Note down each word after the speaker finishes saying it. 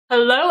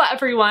Hello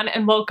everyone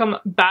and welcome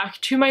back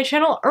to my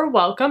channel, or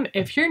welcome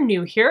if you're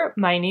new here.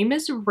 My name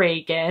is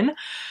Reagan.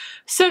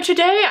 So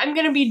today I'm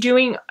going to be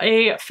doing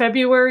a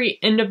February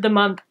end of the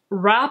month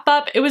wrap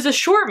up. It was a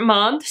short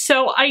month,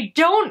 so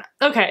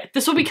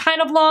this will be kind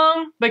of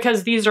long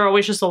because these are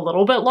always just a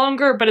little bit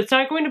longer, but it's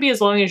not going to be as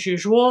long as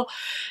usual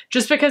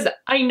just because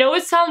I know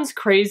it sounds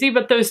crazy,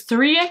 but those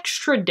 3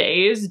 extra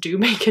days do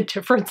make a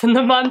difference in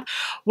the month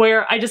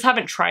where I just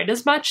haven't tried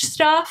as much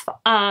stuff.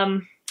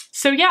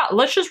 So yeah,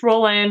 let's just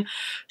roll in,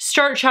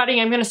 start chatting.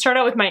 I'm going to start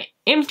out with my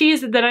empties,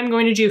 then I'm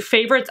going to do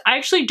favorites. I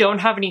actually don't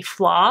have any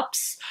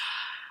flops.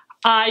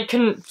 I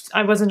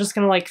wasn't just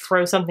going to like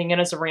throw something in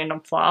as a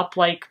random flop.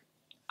 Like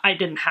I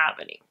didn't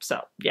have any.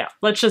 So yeah,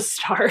 let's just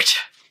start.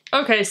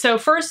 Okay, so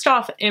first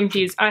off,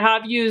 empties. I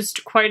have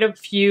used quite a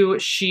few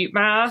sheet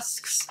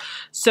masks.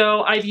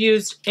 So I've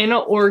used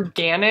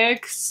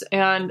Organics,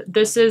 and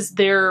this is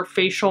their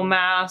facial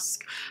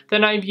mask.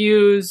 Then I've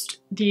used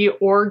the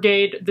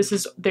Orgate. This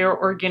is their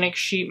organic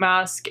sheet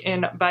mask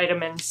in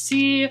vitamin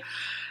C.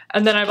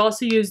 And then I've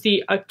also used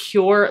the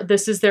Acure.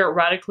 This is their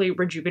radically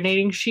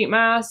rejuvenating sheet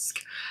mask.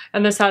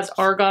 And this has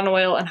argan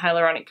oil and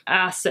hyaluronic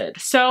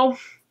acid. So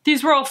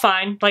these were all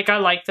fine, like I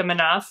like them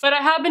enough, but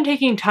I have been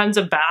taking tons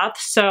of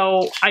baths,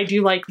 so I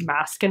do like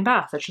mask and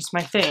bath. That's just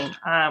my thing.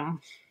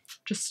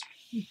 Just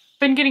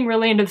been getting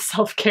really into the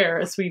self-care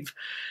as we've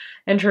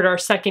entered our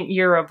second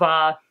year of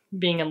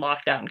being in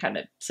lockdown kind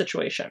of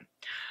situation.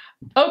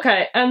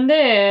 Okay, and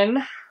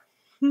then,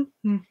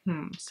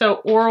 so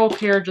oral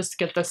care, just to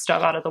get this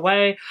stuff out of the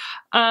way.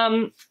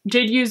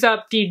 Did use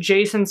up the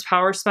Jason's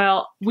Power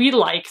Smile. We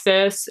like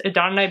this.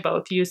 Don and I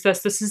both use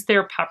this. This is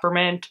their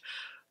peppermint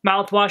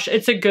mouthwash.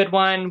 It's a good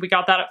one. We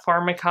got that at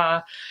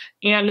Pharmaca.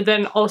 And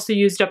then also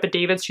used up a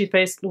David's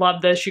toothpaste.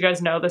 Love this. You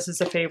guys know this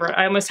is a favorite.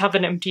 I almost have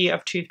an empty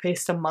of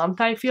toothpaste a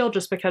month, I feel,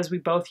 just because we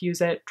both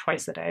use it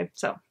twice a day.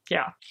 So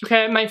yeah.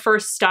 Okay, my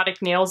first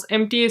static nails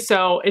empty.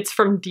 So it's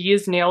from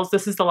D's Nails.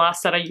 This is the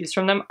last set I used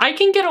from them. I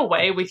can get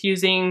away with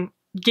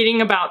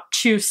getting about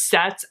 2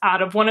 sets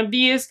out of one of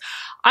these.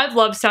 I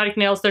love static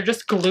nails. They're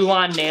just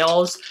glue-on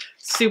nails.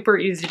 Super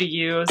easy to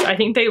use. I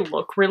think they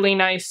look really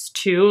nice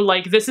too.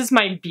 Like this is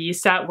my B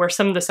set where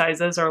some of the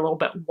sizes are a little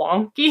bit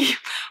wonky,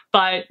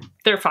 but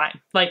they're fine.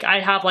 Like I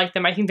have liked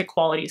them. I think the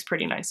quality is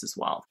pretty nice as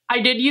well.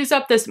 I did use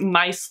up this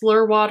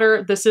micellar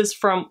water. This is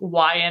from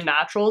YN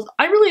Naturals.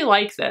 I really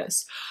like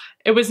this.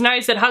 It was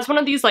nice. It has one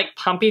of these like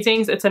pumpy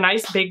things. It's a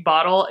nice big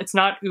bottle. It's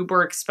not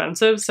uber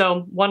expensive.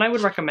 So one I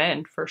would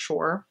recommend for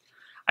sure.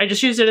 I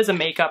just used it as a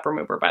makeup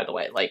remover, by the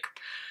way. Like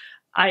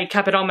I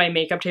kept it on my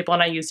makeup table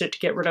and I used it to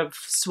get rid of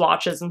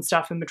swatches and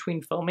stuff in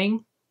between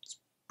filming. It's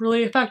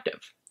really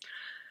effective.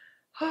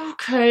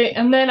 Okay,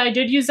 and then I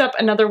did use up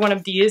another one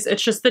of these.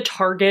 It's just the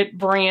Target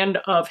brand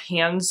of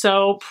hand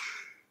soap.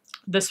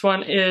 This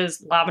one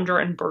is lavender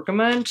and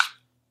bergamot.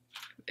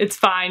 It's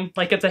fine,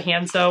 like it's a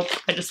hand soap.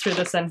 I just threw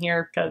this in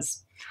here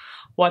because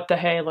what the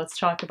hey, let's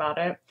talk about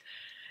it.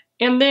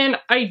 And then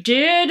I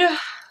did,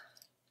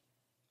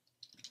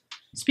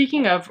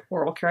 speaking of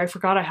oral care, I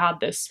forgot I had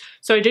this.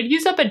 So I did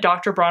use up at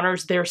Dr.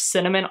 Bronner's their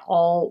Cinnamon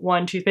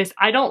All-One toothpaste.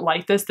 I don't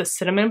like this. The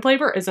cinnamon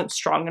flavor isn't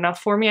strong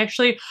enough for me,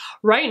 actually.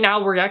 Right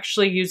now, we're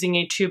actually using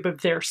a tube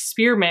of their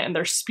spearmint, and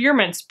their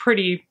spearmint's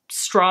pretty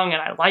strong,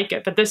 and I like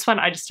it. But this one,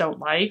 I just don't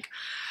like.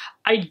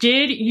 I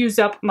did use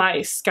up my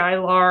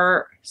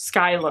Skylar.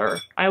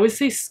 I always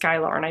say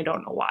Skylar, and I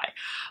don't know why.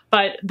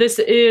 But this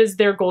is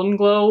their Golden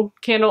Glow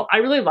candle. I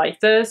really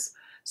like this.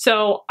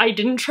 So I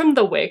didn't trim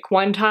the wick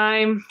one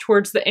time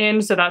towards the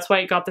end, so that's why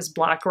it got this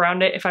black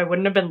around it. If I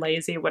wouldn't have been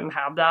lazy, I wouldn't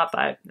have that,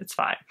 but it's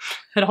fine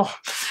at all,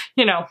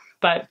 you know,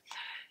 but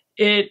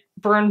it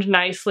burned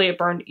nicely, it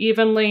burned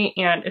evenly,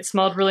 and it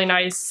smelled really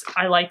nice.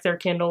 I like their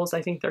candles.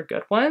 I think they're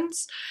good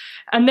ones.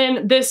 And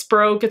then this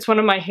broke. It's one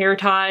of my hair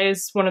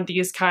ties, one of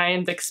these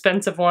kinds,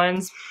 expensive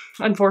ones.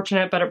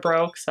 Unfortunate, but it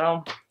broke,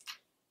 so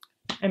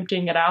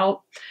emptying it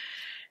out.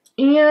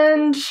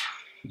 And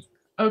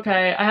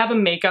okay, I have a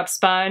makeup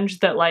sponge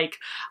that like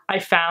I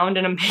found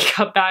in a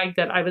makeup bag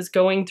that I was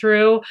going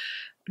through,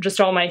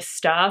 just all my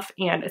stuff,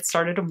 and it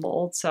started to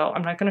mold. So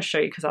I'm not going to show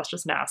you because that's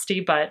just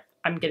nasty, but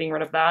I'm getting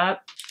rid of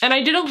that. And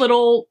I did a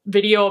little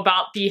video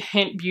about the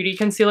Hint Beauty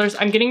concealers.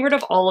 I'm getting rid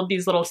of all of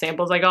these little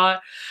samples I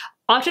got.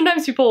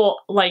 Oftentimes people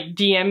like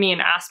DM me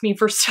and ask me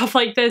for stuff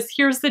like this.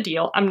 Here's the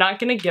deal. I'm not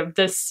going to give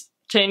this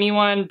to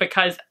anyone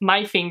because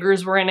my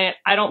fingers were in it.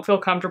 I don't feel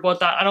comfortable with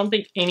that. I don't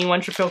think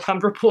anyone should feel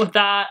comfortable with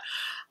that.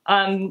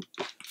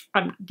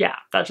 Yeah,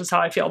 that's just how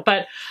I feel.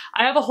 But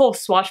I have a whole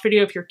swatch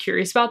video if you're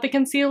curious about the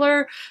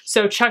concealer,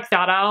 so check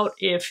that out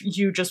if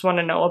you just want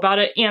to know about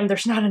it. And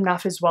there's not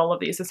enough as well of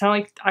these. It's not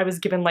like I was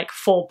given like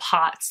full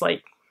pots.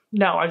 Like,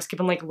 no, I was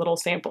given like little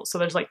samples, so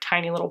there's like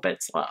tiny little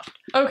bits left.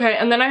 Okay,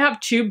 and then I have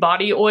 2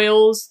 body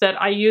oils that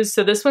I use.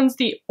 So this one's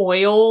the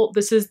oil.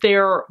 This is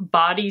their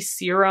body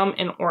serum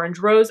in Orange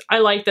Rose. I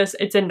like this.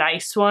 It's a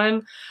nice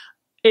one.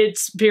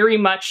 It's very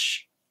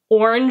much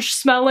orange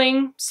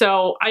smelling,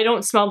 so I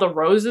don't smell the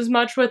rose as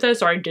much with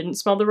this, or I didn't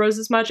smell the rose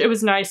as much. It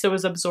was nice, it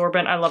was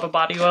absorbent. I love a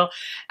body oil.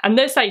 And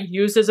this I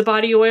used as a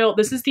body oil.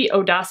 This is the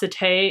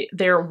Audacité,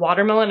 their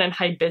watermelon and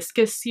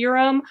hibiscus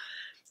serum.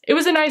 It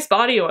was a nice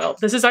body oil.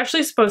 This is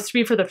actually supposed to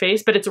be for the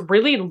face, but it's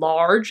really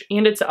large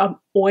and it's an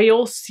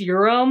oil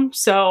serum,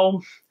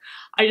 so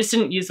I just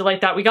didn't use it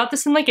like that. We got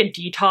this in like a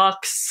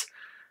detox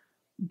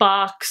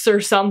box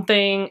or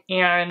something,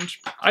 and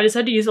I just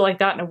had to use it like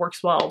that, and it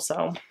works well,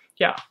 so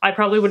yeah. I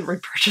probably wouldn't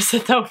repurchase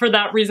it though for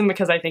that reason,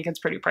 because I think it's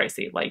pretty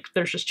pricey. Like,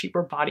 there's just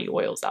cheaper body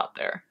oils out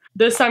there.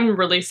 This I'm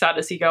really sad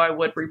to see go. I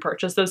would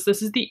repurchase this.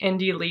 This is the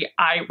Indie Lee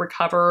I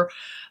Recover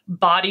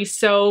body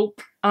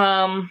soap.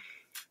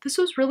 This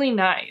was really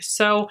nice.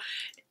 So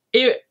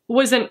it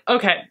wasn't,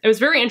 okay, it was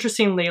very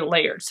interestingly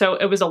layered. So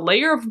it was a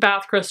layer of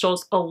bath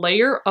crystals, a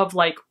layer of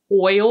like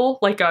oil,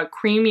 like a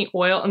creamy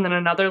oil, and then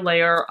another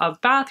layer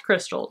of bath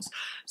crystals.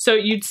 So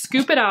you'd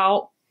scoop it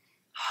out.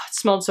 It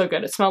smelled so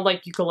good. It smelled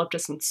like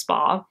eucalyptus and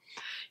spa.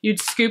 You'd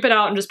scoop it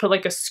out and just put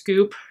like a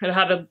scoop. It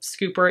had a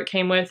scooper it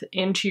came with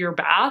into your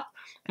bath.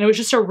 And it was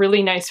just a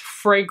really nice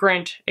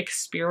fragrant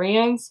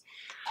experience.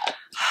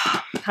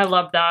 I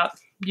love that.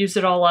 Used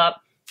it all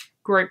up.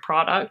 Great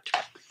product.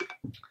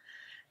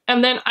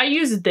 And then I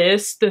use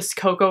this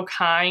Cocoa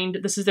Kind.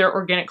 This is their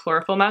organic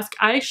chlorophyll mask.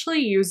 I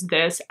actually use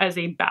this as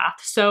a bath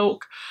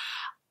soak.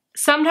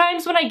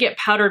 Sometimes when I get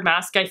powdered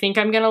mask, I think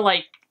I'm gonna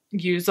like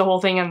use the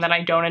whole thing and then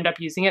I don't end up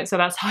using it. So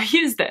that's how I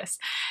use this.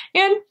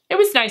 And it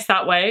was nice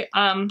that way.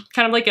 Kind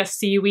of like a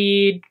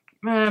seaweed,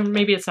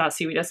 maybe it's not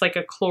seaweed, it's like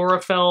a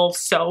chlorophyll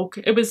soak.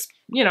 It was,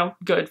 you know,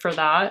 good for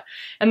that.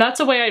 And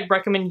that's a way I'd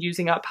recommend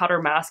using up powder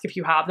mask. If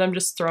you have them,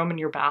 just throw them in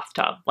your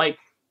bathtub. Like,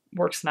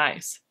 works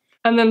nice.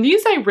 And then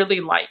these I really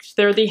liked.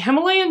 They're the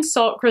Himalayan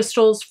salt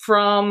crystals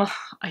from,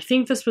 I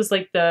think this was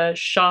like the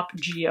Shop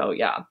Geo,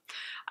 yeah.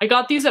 I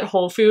got these at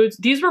Whole Foods.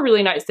 These were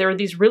really nice. They were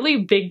these really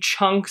big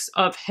chunks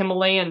of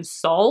Himalayan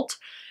salt,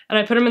 and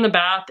I put them in the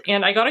bath,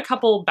 and I got a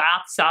couple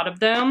baths out of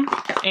them,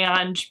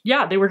 and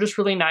yeah, they were just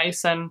really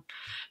nice, and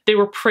they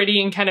were pretty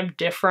and kind of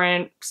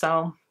different,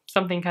 so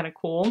something kind of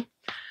cool.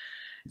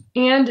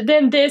 And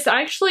then this,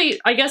 actually,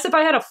 I guess if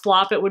I had a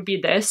flop, it would be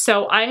this.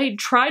 So I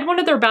tried one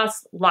of their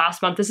baths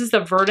last month. This is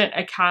the Verdant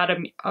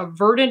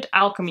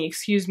Alchemy,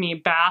 excuse me,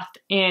 bath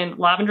in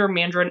lavender,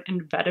 mandarin,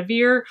 and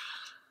vetiver.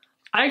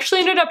 I actually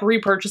ended up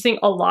repurchasing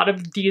a lot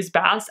of these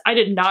baths. I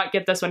did not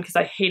get this one because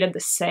I hated the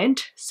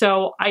scent.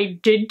 So I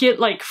did get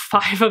like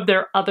 5 of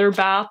their other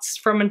baths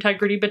from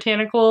Integrity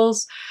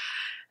Botanicals.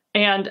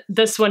 And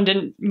this one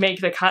didn't make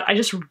the cut. I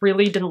just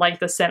really didn't like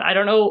the scent. I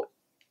don't know.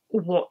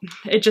 Well,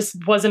 it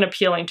just wasn't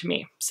appealing to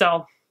me.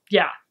 So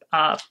yeah,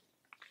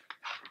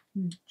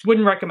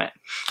 wouldn't recommend.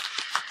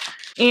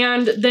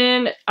 And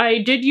then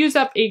I did use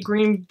up a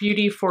Green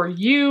Beauty For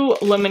You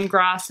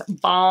lemongrass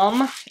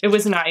balm. It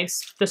was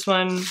nice. This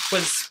one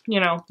was, you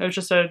know, it was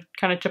just a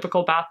kind of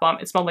typical bath bomb.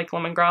 It smelled like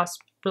lemongrass,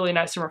 really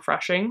nice and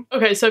refreshing.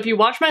 Okay, so if you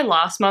watched my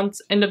last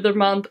month's end of the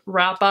month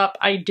wrap up,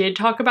 I did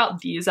talk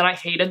about these and I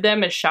hated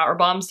them as shower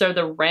bombs. They're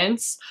the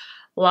Rinse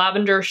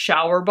Lavender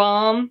Shower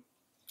Balm,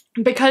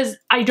 because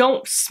I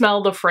don't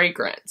smell the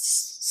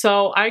fragrance.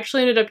 So I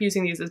actually ended up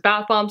using these as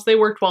bath bombs. They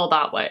worked well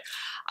that way.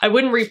 I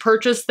wouldn't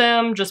repurchase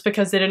them just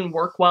because they didn't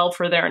work well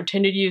for their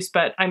intended use,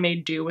 but I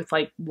made do with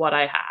like what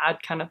I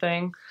had kind of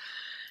thing.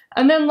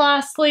 And then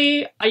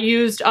lastly, I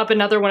used up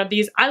another one of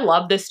these. I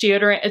love this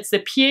deodorant. It's the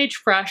pH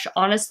Fresh,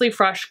 Honestly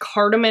Fresh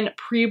Cardamom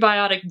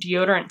Prebiotic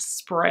Deodorant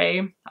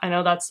Spray. I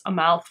know that's a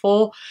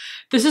mouthful.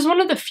 This is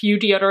one of the few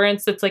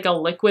deodorants that's like a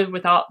liquid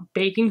without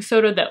baking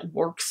soda that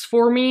works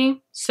for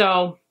me.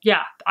 So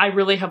yeah, I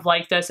really have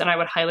liked this and I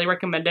would highly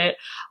recommend it.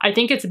 I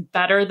think it's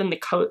better than the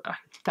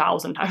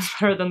 1,000 times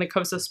better than the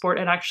Xoxo Sport.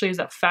 It actually is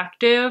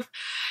effective.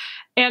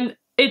 And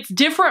it's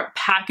different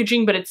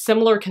packaging, but it's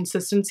similar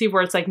consistency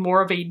where it's like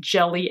more of a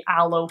jelly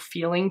aloe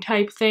feeling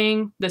type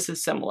thing. This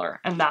is similar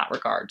in that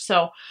regard.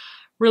 So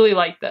really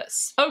like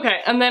this.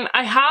 Okay, and then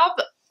I have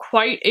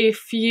quite a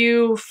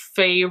few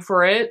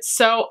favorites.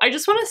 So I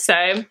just want to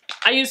say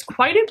I used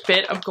quite a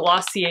bit of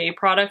Glossier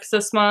products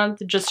this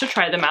month just to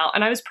try them out.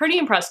 And I was pretty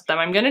impressed with them.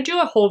 I'm going to do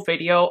a whole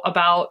video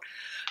about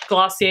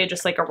Glossier,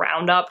 just like a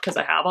roundup, because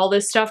I have all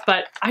this stuff,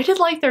 but I did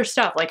like their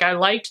stuff. Like I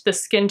liked the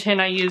skin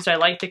tint I used. I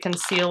liked the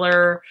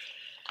concealer.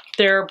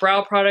 Their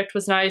brow product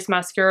was nice.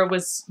 Mascara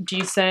was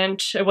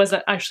decent. It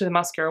wasn't, actually the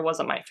mascara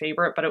wasn't my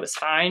favorite, but it was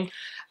fine.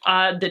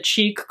 The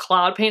cheek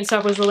cloud paint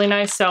stuff was really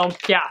nice. So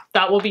yeah,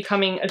 that will be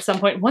coming at some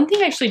point. One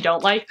thing I actually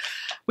don't like,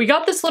 we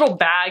got this little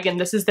bag and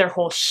this is their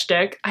whole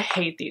shtick. I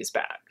hate these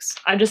bags.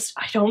 I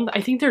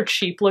think they're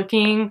cheap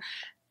looking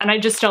and I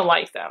just don't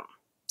like them.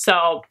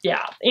 So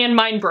yeah, and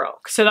mine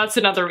broke. So that's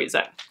another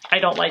reason I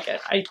don't like it.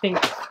 I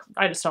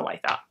just don't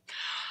like that.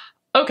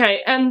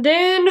 Okay, and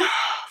then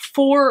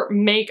for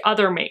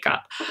other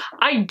makeup,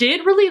 I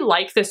did really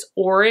like this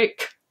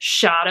Auric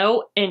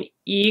shadow in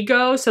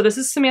Ego. So this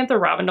is Samantha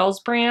Ravindell's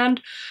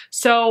brand.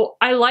 So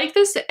I like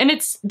this, and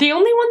it's the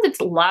only one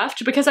that's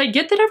left because I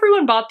get that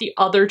everyone bought the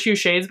other 2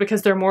 shades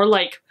because they're more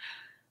like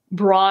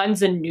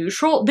bronze and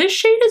neutral. This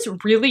shade is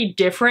really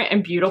different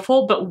and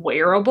beautiful, but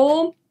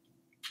wearable.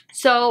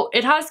 So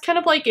it has kind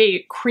of like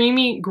a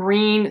creamy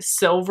green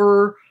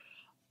silver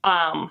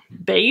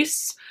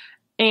base,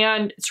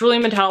 and it's really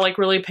metallic,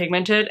 really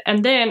pigmented.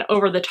 And then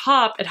over the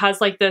top, it has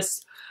like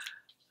this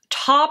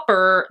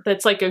topper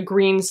that's like a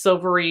green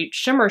silvery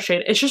shimmer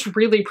shade. It's just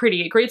really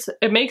pretty.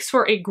 It makes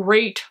for a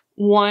great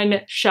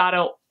one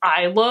shadow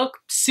eye look.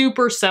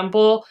 Super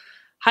simple.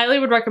 Highly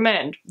would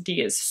recommend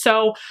these.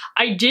 So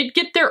I did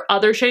get their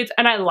other shades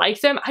and I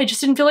like them. I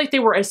just didn't feel like they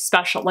were as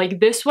special. Like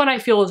this one I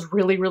feel is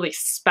really, really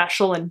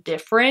special and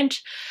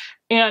different.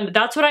 And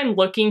that's what I'm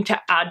looking to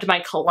add to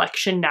my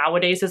collection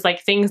nowadays, is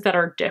like things that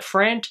are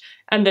different,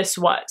 and this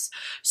was.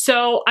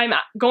 So I'm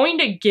going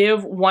to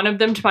give one of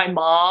them to my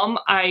mom.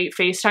 I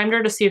FaceTimed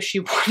her to see if she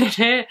wanted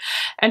it,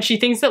 and she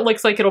thinks it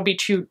looks like it'll be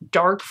too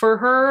dark for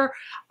her.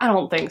 I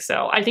don't think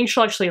so. I think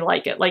she'll actually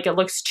like it. Like it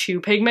looks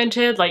too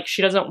pigmented, like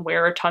she doesn't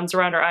wear tons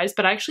around her eyes,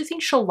 but I actually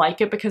think she'll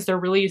like it because they're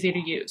really easy to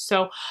use.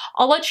 So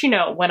I'll let you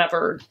know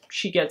whenever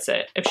she gets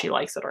it, if she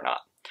likes it or not.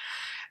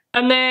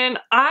 And then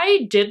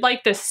I did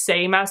like this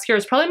Say mascara.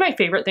 It's probably my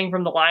favorite thing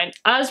from the line.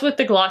 As with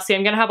the Glossier,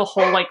 I'm going to have a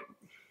whole like,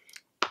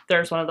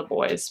 there's one of the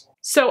boys.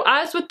 So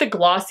as with the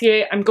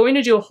Glossier, I'm going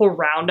to do a whole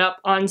roundup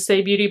on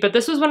Say Beauty, but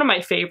this was one of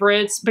my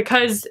favorites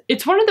because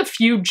it's one of the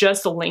few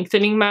just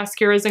lengthening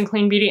mascaras in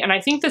Clean Beauty, and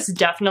I think this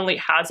definitely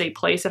has a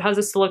place. It has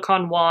a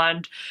silicone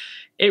wand.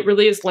 It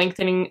really is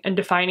lengthening and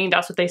defining.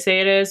 That's what they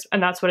say it is,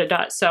 and that's what it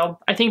does. So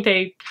I think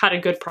they had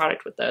a good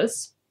product with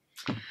this.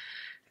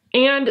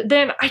 And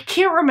then I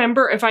can't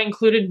remember if I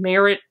included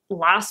Merit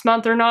last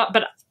month or not,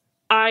 but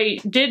I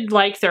did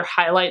like their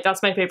highlight.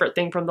 That's my favorite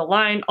thing from the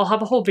line. I'll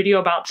have a whole video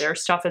about their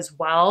stuff as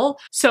well.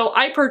 So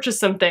I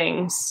purchased some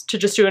things to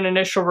just do an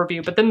initial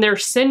review, but then they're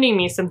sending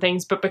me some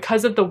things, but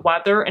because of the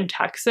weather in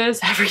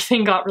Texas,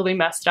 everything got really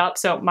messed up.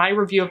 So my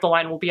review of the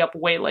line will be up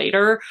way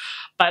later,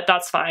 but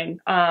that's fine.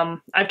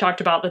 I've talked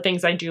about the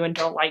things I do and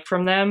don't like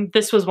from them.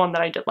 This was one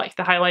that I did like.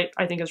 The highlight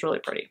I think is really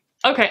pretty.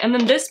 Okay, and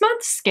then this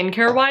month,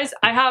 skincare wise,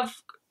 I have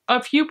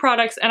a few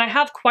products and I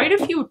have quite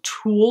a few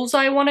tools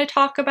I want to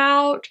talk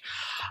about.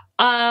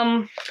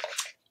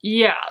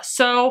 Yeah,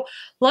 so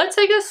let's,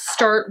 I guess,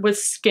 start with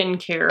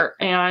skincare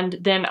and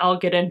then I'll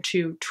get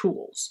into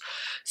tools.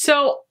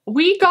 So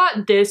we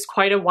got this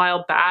quite a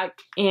while back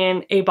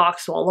in a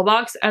box swallow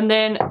box, and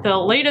then the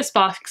latest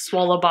box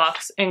swallow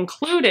box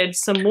included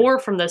some more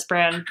from this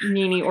brand,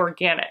 Nini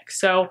Organic.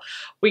 So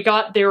we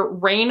got their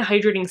Rain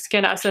Hydrating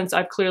Skin Essence.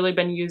 I've clearly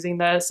been using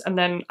this, and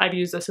then I've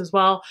used this as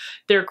well.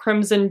 Their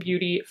Crimson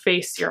Beauty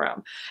Face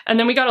Serum. And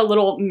then we got a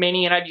little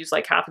mini, and I've used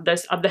like half of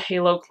this, of the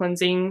Halo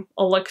Cleansing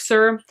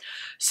Elixir.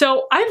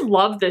 So I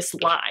love this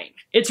line.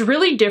 It's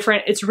really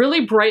different. It's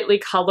really brightly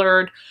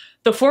colored.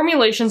 The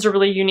formulations are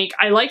really unique.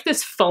 I like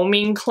this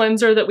foaming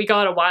cleanser that we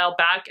got a while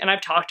back, and I've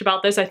talked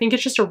about this. I think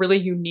it's just a really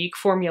unique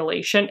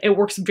formulation. It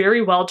works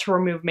very well to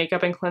remove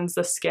makeup and cleanse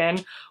the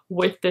skin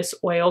with this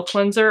oil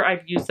cleanser.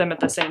 I've used them at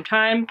the same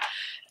time.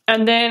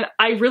 And then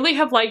I really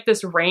have liked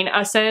this Rain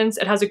Essence.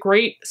 It has a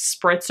great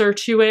spritzer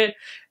to it,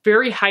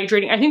 very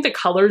hydrating. I think the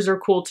colors are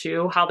cool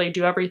too, how they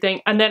do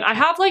everything. And then I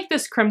have like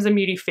this Crimson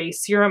Beauty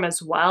Face Serum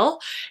as well.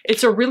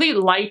 It's a really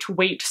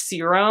lightweight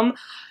serum.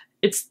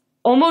 It's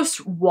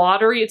almost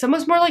watery. It's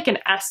almost more like an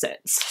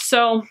essence.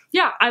 So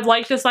yeah, I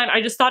like this line.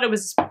 I just thought it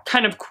was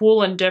kind of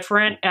cool and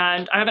different,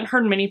 and I haven't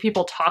heard many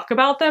people talk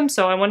about them,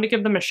 so I wanted to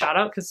give them a shout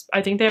out because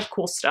I think they have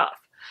cool stuff.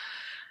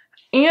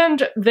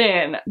 And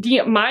then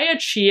the Maya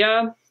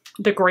Chia,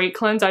 the Great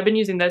Cleanse, I've been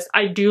using this.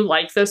 I do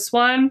like this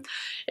one.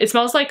 It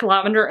smells like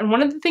lavender, and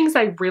one of the things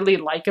I really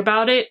like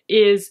about it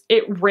is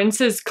it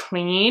rinses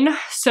clean.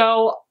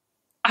 So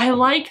I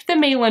like the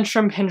May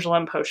Lindstrom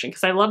Pendulum Potion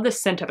because I love the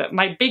scent of it.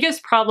 My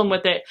biggest problem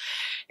with it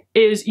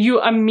is you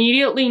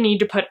immediately need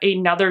to put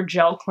another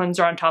gel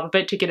cleanser on top of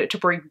it to get it to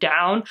break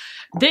down.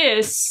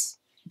 This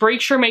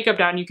breaks your makeup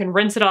down. You can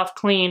rinse it off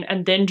clean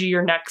and then do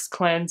your next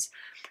cleanse.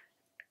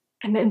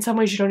 And in some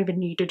ways you don't even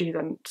need to do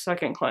the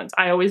second cleanse.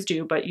 I always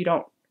do, but you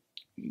don't.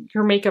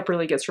 Your makeup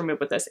really gets removed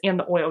with this, and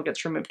the oil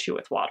gets removed too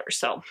with water.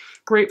 So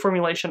great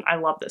formulation. I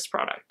love this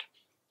product.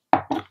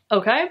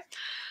 Okay.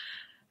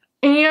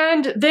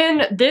 And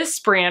then this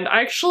brand,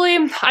 I've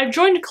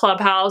joined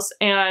Clubhouse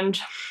and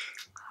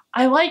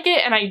I like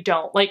it and I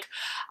don't. Like,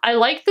 I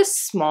like the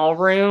small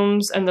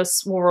rooms, and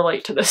this will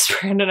relate to this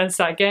brand in a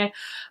second.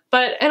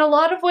 But in a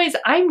lot of ways,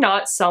 I'm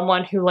not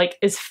someone who like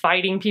is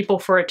fighting people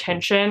for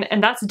attention.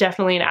 And that's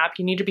definitely an app.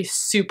 You need to be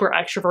super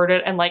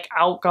extroverted and like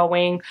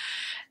outgoing.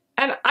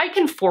 And I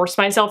can force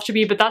myself to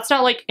be, but that's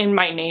not like in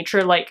my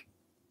nature. Like,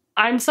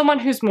 I'm someone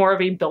who's more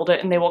of a build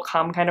it and they will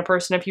come kind of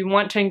person. If you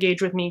want to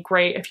engage with me,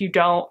 great. If you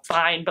don't,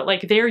 fine. But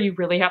like there, you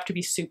really have to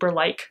be super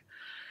like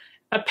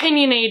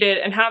opinionated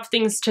and have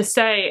things to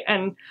say.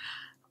 And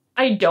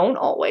I don't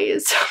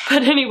always.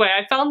 But anyway,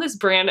 I found this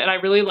brand and I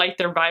really like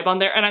their vibe on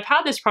there. And I've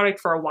had this product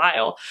for a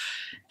while.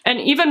 And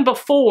even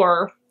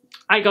before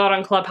I got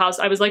on Clubhouse,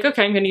 I was like,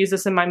 okay, I'm going to use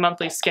this in my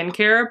monthly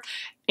skincare.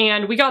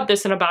 and we got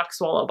this in a box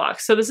swallow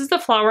box. So this is the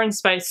Flower and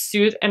Spice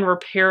Soothe and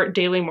Repair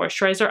Daily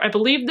Moisturizer. I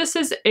believe this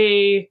is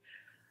a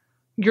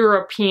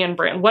European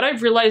brand. What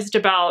I've realized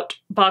about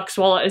Box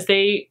Swallow is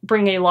they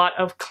bring a lot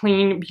of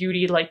clean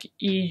beauty, like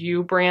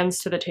EU brands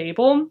to the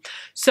table.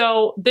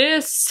 So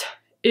this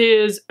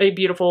is a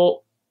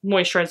beautiful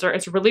moisturizer.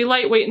 It's really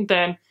lightweight and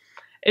thin.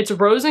 It's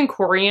rose and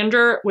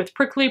coriander with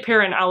prickly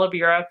pear and aloe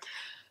vera.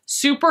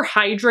 Super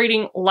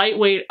hydrating,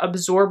 lightweight,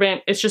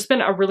 absorbent. It's just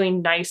been a really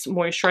nice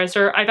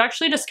moisturizer. I've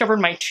actually discovered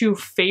my two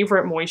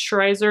favorite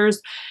moisturizers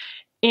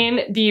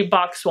in the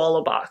Box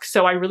Swallow box.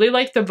 So I really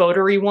like the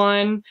Votary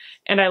one,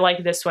 and I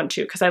like this one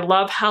too, because I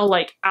love how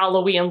like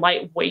aloe-y and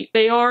lightweight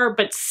they are,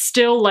 but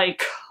still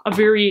like a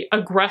very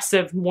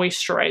aggressive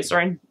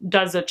moisturizer and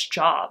does its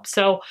job.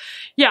 So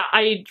yeah,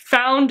 I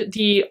found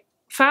the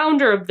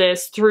founder of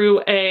this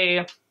through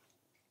I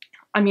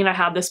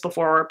had this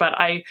before, but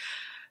I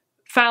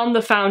found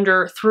the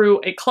founder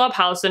through a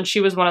Clubhouse, and she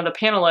was one of the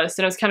panelists,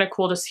 and it was kind of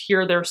cool to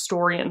hear their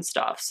story and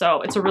stuff.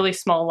 So it's a really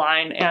small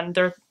line, and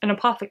they're an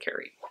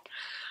apothecary.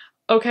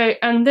 Okay,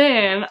 and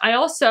then I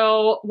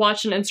also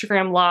watched an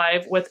Instagram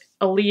live with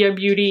Aaliyah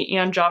Beauty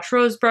and Josh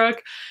Rosebrook,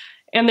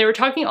 and they were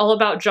talking all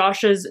about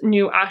Josh's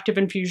new Active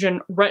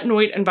Infusion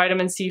Retinoid and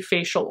Vitamin C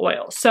Facial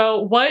Oil.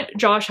 So what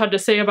Josh had to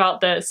say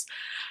about this,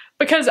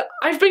 because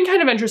I've been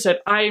kind of interested.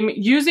 I'm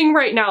using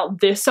right now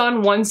this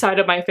on one side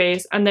of my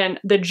face, and then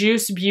the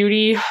Juice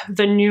Beauty,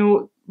 the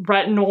new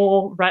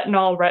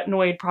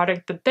retinoid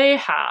product that they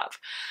have.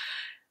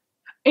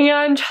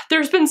 And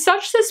there's been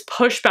such this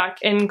pushback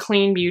in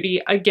clean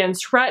beauty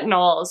against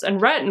retinols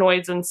and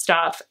retinoids and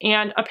stuff.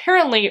 And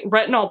apparently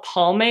retinol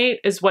palmate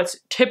is what's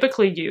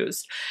typically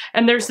used.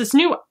 And there's this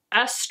new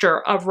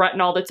ester of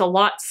retinol that's a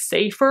lot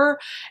safer.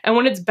 And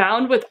when it's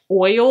bound with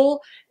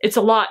oil, it's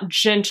a lot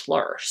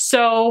gentler.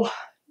 So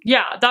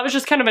yeah, that was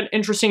just kind of an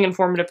interesting,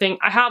 informative thing.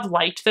 I have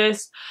liked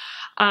this.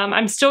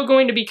 I'm still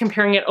going to be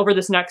comparing it over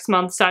this next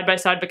month side by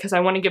side, because I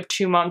want to give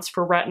 2 months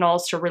for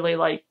retinols to really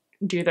like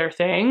do their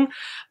thing.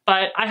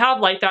 But I have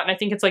liked that, and I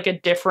think it's like a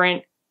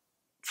different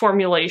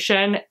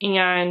formulation,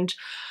 and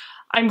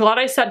I'm glad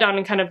I sat down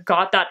and kind of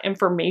got that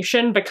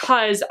information,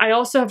 because I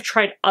also have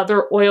tried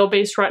other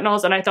oil-based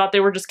retinols, and I thought they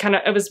were just kind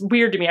of, it was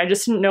weird to me. I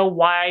just didn't know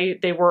why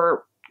they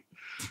were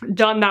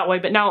done that way,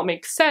 but now it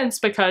makes sense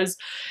because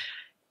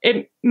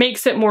it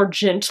makes it more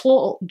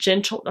gentle,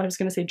 I was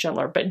going to say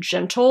gentler, but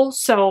gentle.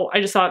 So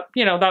I just thought,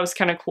 you know, that was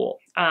kind of cool,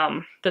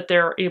 that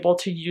they're able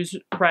to use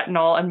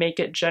retinol and make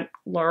it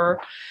gentler,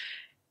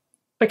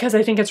 because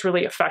I think it's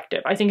really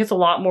effective. I think it's a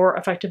lot more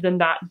effective than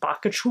that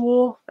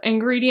Bacachul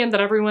ingredient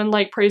that everyone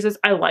like praises.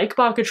 I like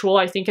Bacachul.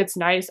 I think it's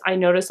nice. I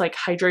notice like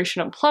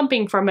hydration and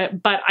plumping from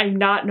it, but I'm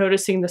not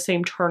noticing the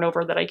same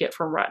turnover that I get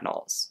from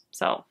retinols.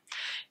 So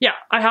yeah,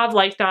 I have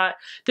liked that.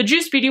 The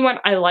Juice Beauty one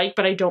I like,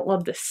 but I don't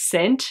love the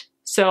scent.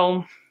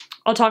 So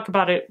I'll talk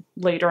about it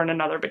later in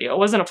another video. It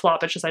wasn't a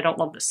flop, it's just I don't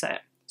love the scent.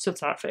 So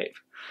it's not a fave.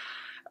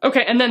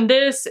 Okay, and then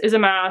this is a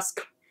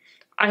mask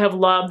I have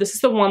loved. This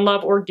is the One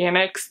Love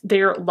Organics,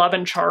 their Love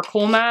and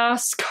Charcoal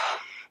mask.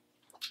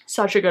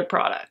 Such a good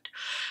product.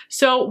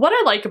 So what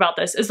I like about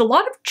this is a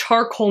lot of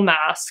charcoal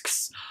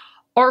masks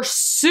are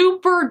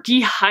super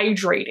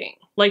dehydrating.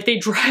 Like they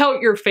dry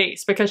out your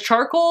face, because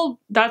charcoal,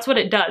 that's what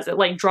it does. It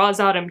like draws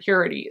out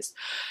impurities.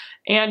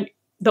 And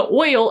the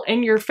oil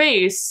in your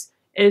face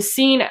is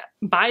seen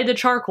by the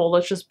charcoal,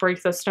 let's just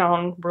break this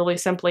down really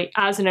simply,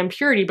 as an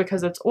impurity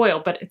because it's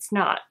oil, but it's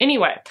not.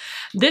 Anyway,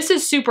 this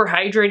is super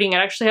hydrating. It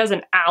actually has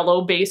an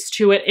aloe base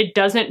to it. It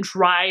doesn't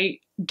dry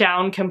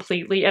down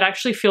completely. It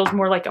actually feels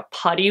more like a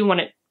putty when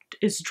it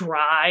is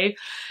dry.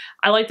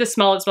 I like the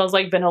smell. It smells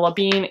like vanilla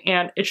bean,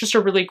 and it's just a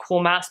really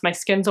cool mask. My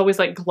skin's always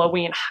like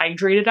glowy and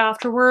hydrated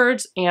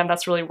afterwards, and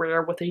that's really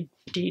rare with a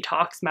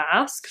detox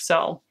mask.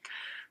 So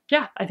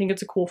yeah, I think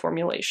it's a cool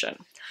formulation.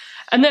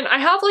 And then I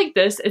have like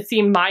this, it's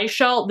the My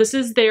Shell. This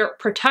is their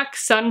Protect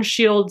Sun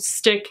Shield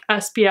Stick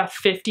SPF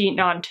 50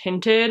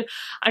 non-tinted.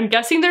 I'm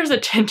guessing there's a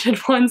tinted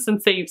one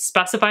since they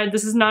specified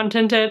this is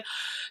non-tinted.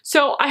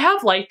 So I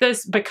have liked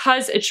this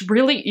because it's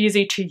really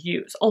easy to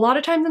use. A lot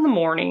of times in the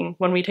morning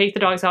when we take the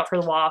dogs out for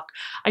the walk,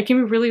 I can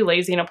be really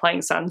lazy in applying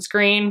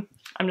sunscreen.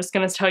 I'm just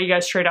gonna tell you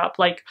guys straight up,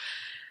 like,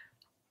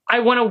 I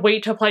want to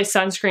wait to apply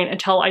sunscreen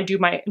until I do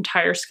my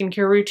entire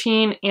skincare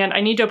routine, and I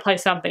need to apply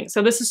something.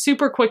 So this is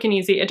super quick and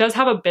easy. It does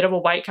have a bit of a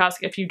white cast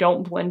if you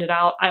don't blend it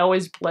out. I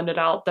always blend it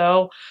out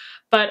though,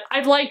 but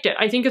I've liked it.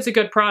 I think it's a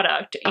good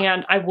product,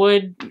 and I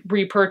would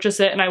repurchase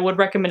it, and I would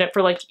recommend it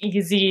for like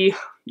easy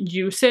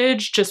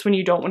usage, just when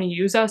you don't want to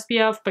use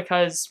SPF,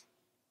 because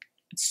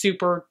it's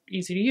super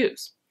easy to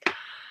use.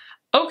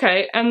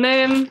 Okay, and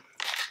then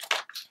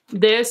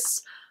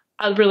this,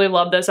 I really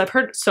love this. I've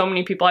heard so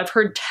many people. I've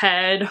heard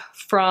Ted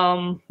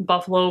from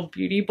Buffalo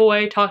Beauty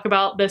Boy talk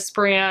about this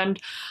brand.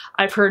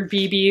 I've heard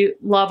BB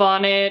love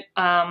on it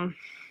on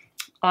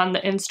the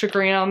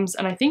Instagrams,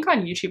 and I think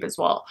on YouTube as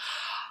well.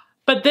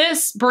 But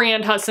this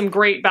brand has some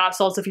great bath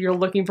salts if you're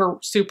looking for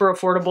super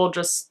affordable,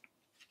 just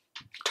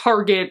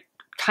Target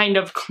kind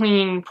of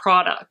clean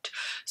product.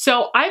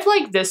 So I've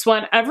liked this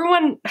one.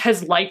 Everyone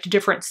has liked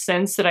different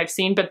scents that I've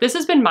seen, but this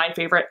has been my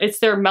favorite. It's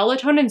their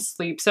Melatonin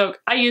Sleep Soak.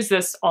 I use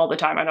this all the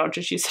time. I don't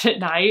just use it at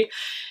night.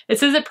 It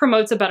says it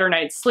promotes a better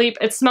night's sleep.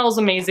 It smells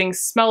amazing,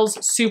 smells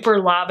super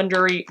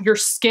lavendery. Your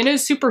skin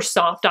is super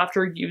soft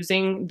after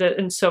using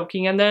and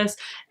soaking in this,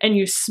 and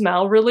you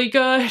smell really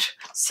good.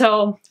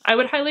 So I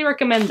would highly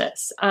recommend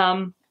this.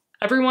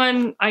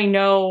 Everyone I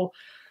know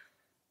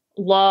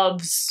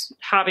loves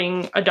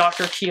having a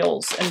Dr.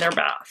 Teal's in their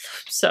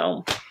bath.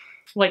 So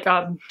like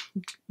a,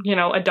 you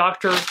know, a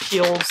Dr.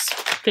 Teal's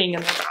thing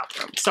in their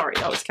bathroom. Sorry,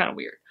 that was kind of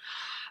weird.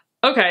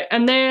 Okay,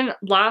 and then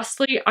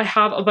lastly, I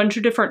have a bunch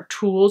of different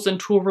tools and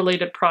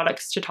tool-related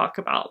products to talk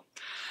about.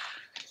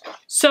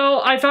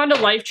 So I found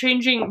a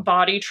life-changing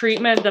body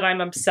treatment that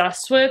I'm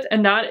obsessed with,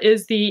 and that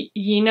is the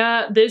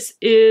Yina. This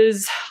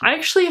is, I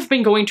actually have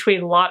been going to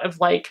a lot of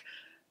like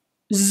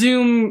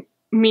Zoom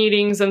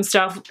meetings and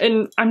stuff,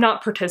 and I'm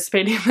not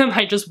participating in them,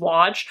 I just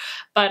watch,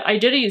 but I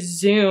did a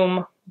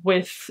Zoom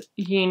with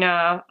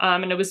Yina,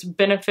 and it was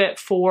benefit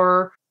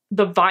for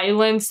the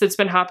violence that's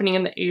been happening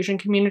in the Asian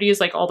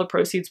communities. Like all the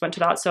proceeds went to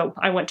that, so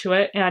I went to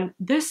it, and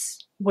this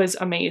was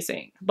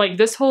amazing. Like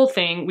this whole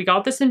thing, we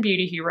got this in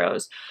Beauty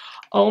Heroes.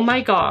 Oh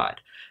my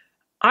god.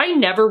 I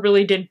never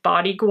really did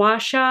body gua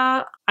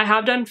sha. I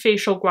have done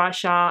facial gua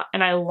sha,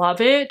 and I love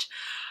it.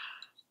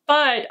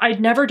 But I'd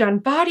never done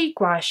body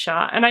gua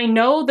sha, and I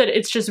know that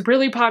it's just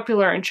really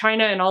popular in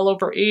China and all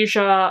over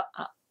Asia,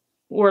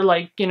 or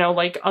like, you know,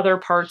 like other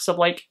parts of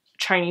like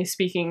Chinese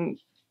speaking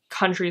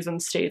countries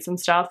and states and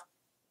stuff.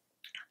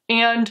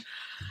 And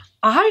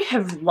I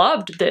have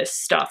loved this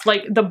stuff.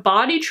 Like the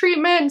body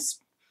treatments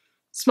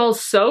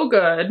smells so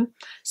good.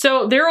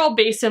 So they're all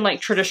based in like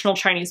traditional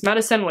Chinese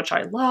medicine, which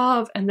I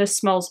love. And this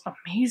smells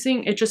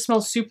amazing. It just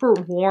smells super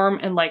warm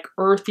and like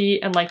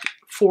earthy and like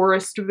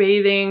forest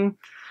bathing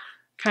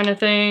kind of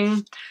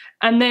thing.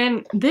 And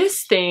then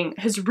this thing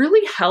has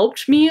really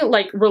helped me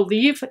like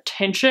relieve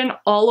tension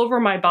all over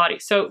my body.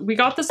 So we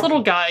got this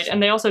little guide,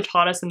 and they also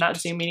taught us in that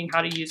Zoom meeting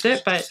how to use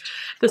it, but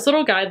this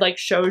little guide like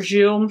shows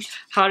you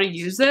how to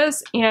use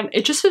this, and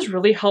it just has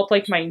really helped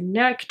like my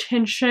neck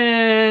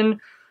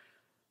tension.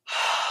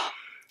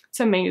 It's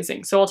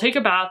amazing. So I'll take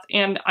a bath,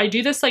 and I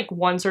do this like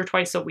once or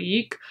twice a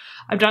week.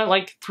 I've done it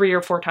like 3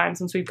 or 4 times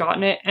since we've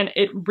gotten it, and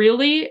it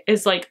really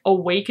is like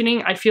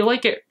awakening. I feel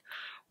like it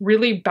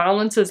really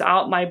balances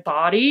out my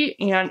body,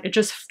 and it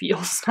just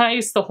feels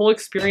nice. The whole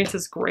experience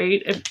is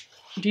great. It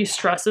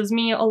de-stresses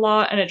me a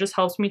lot, and it just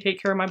helps me take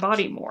care of my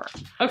body more.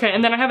 Okay,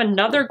 and then I have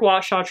another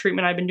gua sha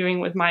treatment I've been doing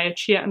with Maya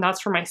Chia, and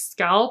that's for my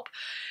scalp.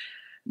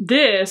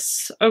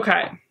 This,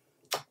 okay,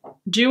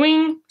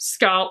 doing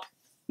scalp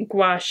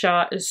gua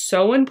sha is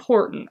so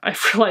important,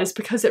 I've realized,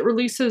 because it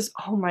releases,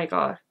 oh my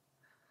god,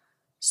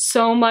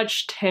 so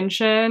much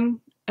tension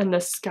in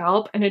the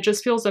scalp, and it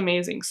just feels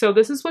amazing. So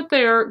this is what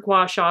their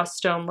gua sha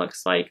stone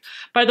looks like.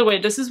 By the way,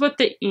 this is what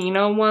the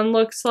Ina one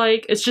looks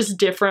like. It's just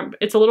different.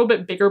 It's a little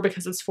bit bigger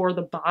because it's for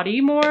the body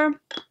more.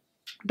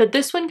 But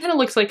this one kind of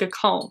looks like a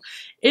comb.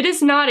 It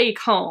is not a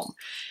comb.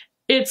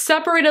 It's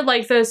separated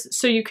like this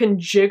so you can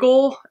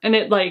jiggle, and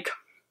it like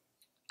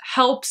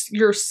helps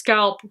your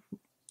scalp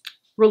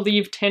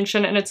relieve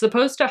tension, and it's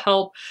supposed to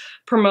help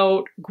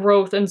promote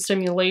growth and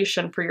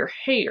stimulation for your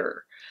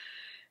hair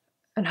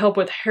and help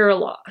with hair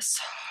loss.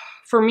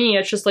 For me,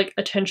 it's just like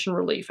a tension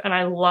relief, and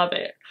I love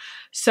it.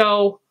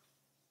 So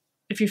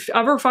if you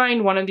ever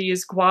find one of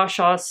these gua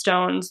sha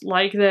stones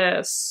like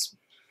this,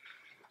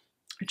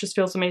 it just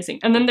feels amazing.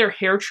 And then their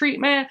hair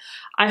treatment,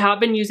 I have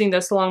been using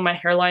this along my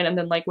hairline and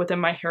then like within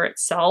my hair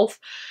itself.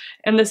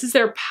 And this is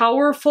their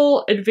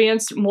powerful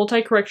advanced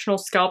multi-correctional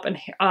scalp and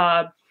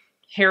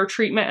hair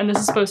treatment, and this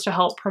is supposed to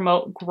help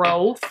promote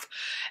growth.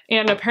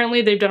 And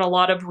apparently they've done a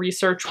lot of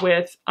research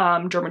with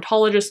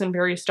dermatologists and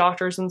various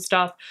doctors and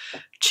stuff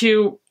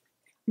to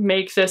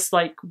make this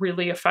like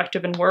really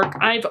effective and work.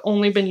 I've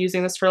only been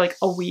using this for like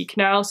a week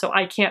now, so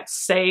I can't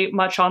say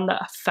much on the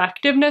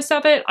effectiveness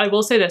of it. I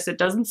will say this, it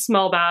doesn't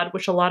smell bad,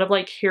 which a lot of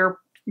like hair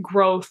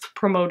growth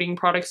promoting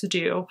products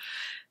do.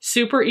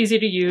 Super easy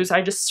to use.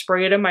 I just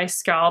spray it in my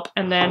scalp,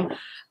 and then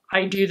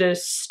I do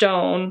this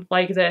stone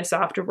like this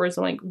afterwards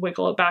and like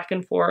wiggle it back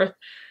and forth.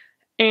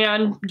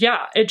 And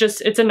yeah,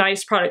 it's a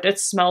nice product. It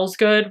smells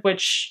good,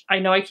 which I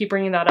know I keep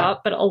bringing that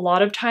up, but a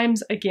lot of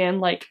times, again,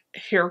 like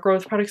hair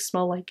growth products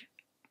smell like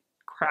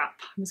crap.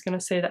 I was going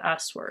to say the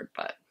S word,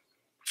 but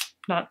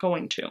not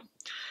going to.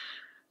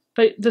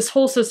 But this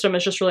whole system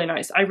is just really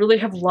nice. I really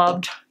have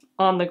loved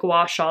on the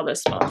gua sha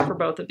this month for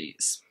both of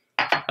these.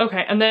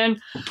 Okay, and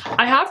then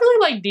I have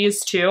really liked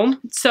these two.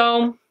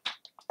 So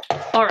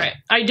all right,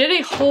 I did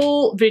a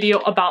whole video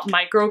about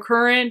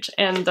microcurrent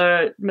and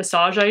the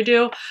massage I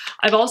do.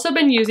 I've also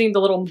been using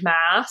the little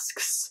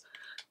masks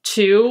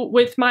too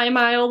with my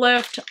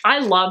MyoLift. I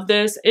love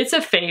this. It's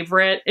a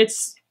favorite.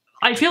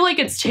 I feel like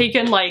it's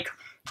taken like,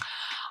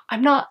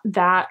 I'm not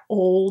that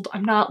old.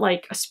 I'm not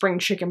like a spring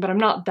chicken, but I'm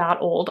not that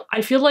old.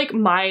 I feel like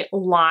my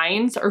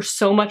lines are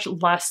so much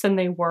less than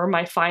they were,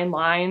 my fine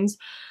lines.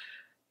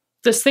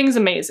 This thing's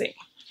amazing.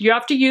 You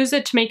have to use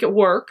it to make it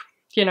work,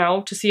 you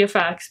know, to see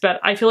effects, but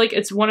I feel like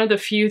it's one of the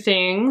few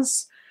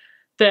things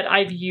that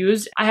I've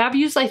used. I have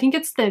used, I think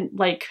it's the,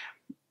 like,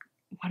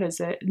 what is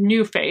it?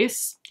 New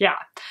Face. Yeah.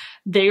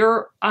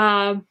 They're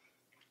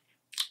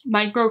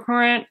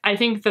microcurrent. I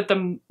think that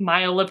the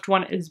MyoLift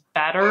one is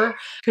better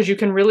because you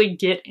can really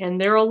get in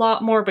there a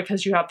lot more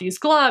because you have these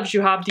gloves,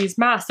 you have these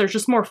masks. There's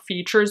just more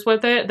features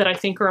with it that I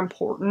think are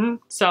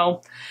important.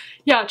 So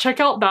yeah, check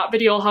out that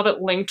video. I'll have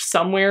it linked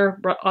somewhere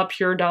up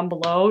here down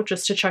below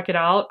just to check it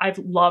out. I've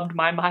loved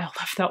my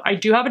MyoLift though. I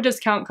do have a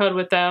discount code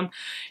with them.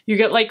 You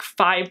get like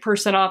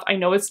 5% off. I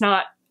know it's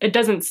not, it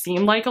doesn't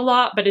seem like a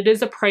lot, but it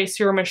is a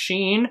pricier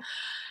machine.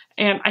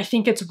 And I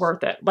think it's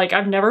worth it. Like,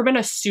 I've never been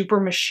a super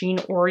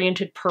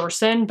machine-oriented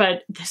person,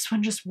 but this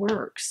one just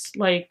works.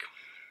 Like,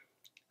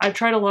 I've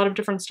tried a lot of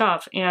different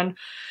stuff, and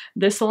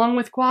this, along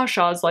with gua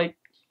sha, is like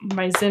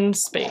my zen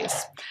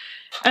space.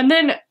 And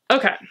then,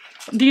 okay,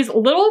 these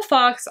Little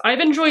Fox, I've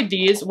enjoyed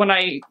these when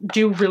I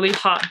do really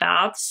hot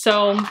baths.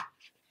 So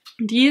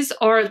these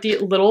are the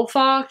Little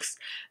Fox.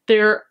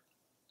 They're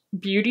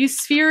beauty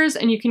spheres,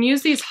 and you can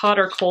use these hot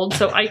or cold.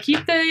 So I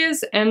keep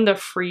these in the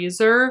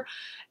freezer.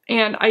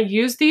 And I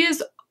use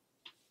these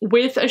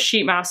with a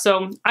sheet mask.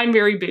 So I'm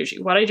very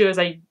bougie. What I do is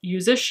I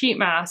use a sheet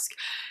mask.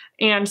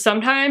 And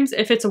sometimes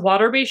if it's a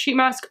water-based sheet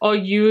mask, I'll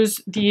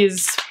use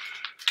these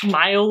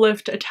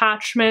MyoLift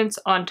attachments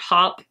on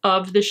top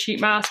of the sheet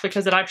mask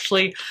because it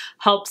actually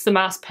helps the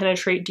mask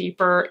penetrate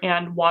deeper,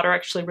 and water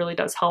actually really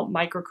does help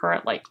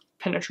microcurrent like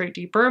penetrate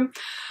deeper.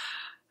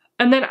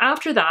 And then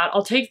after that,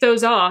 I'll take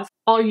those off.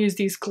 I'll use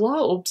these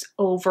globes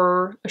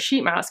over a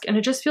sheet mask, and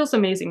it just feels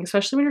amazing,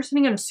 especially when you're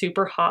sitting in a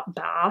super hot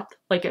bath.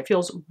 Like, it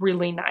feels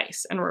really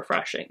nice and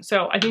refreshing.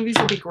 So I think these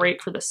will be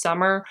great for the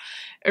summer.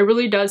 It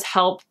really does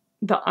help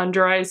the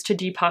under eyes to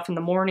depuff in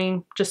the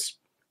morning. Just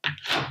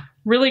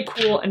really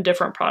cool and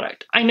different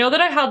product. I know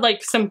that I had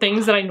like some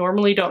things that I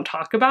normally don't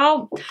talk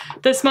about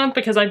this month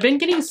because I've been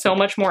getting so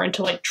much more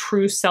into like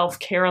true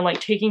self-care and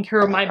like taking care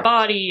of my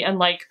body and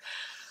like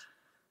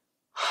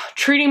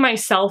treating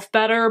myself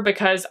better,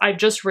 because I've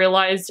just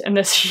realized in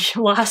this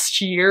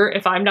last year,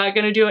 if I'm not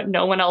going to do it,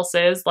 no one else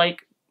is.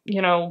 Like,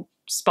 you know,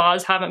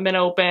 spas haven't been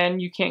open.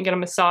 You can't get a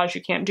massage.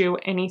 You can't do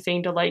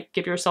anything to like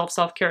give yourself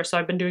self-care. So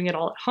I've been doing it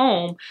all at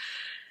home.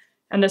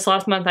 And this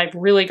last month, I've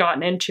really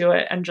gotten into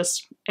it and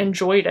just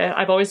enjoyed it.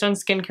 I've always done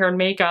skincare and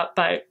makeup,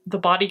 but the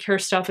body care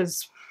stuff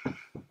is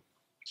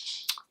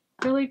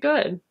really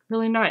good,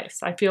 really nice.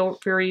 I feel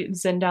very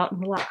zenned out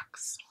and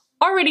relaxed.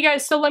 Alrighty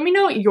guys, so let me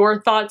know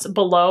your thoughts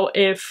below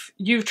if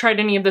you've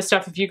tried any of this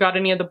stuff, if you got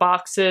any of the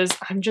boxes.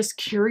 I'm just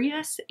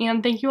curious,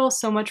 and thank you all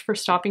so much for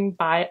stopping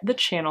by the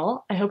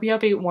channel. I hope you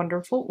have a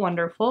wonderful,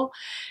 wonderful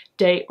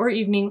day or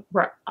evening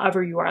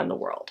wherever you are in the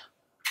world.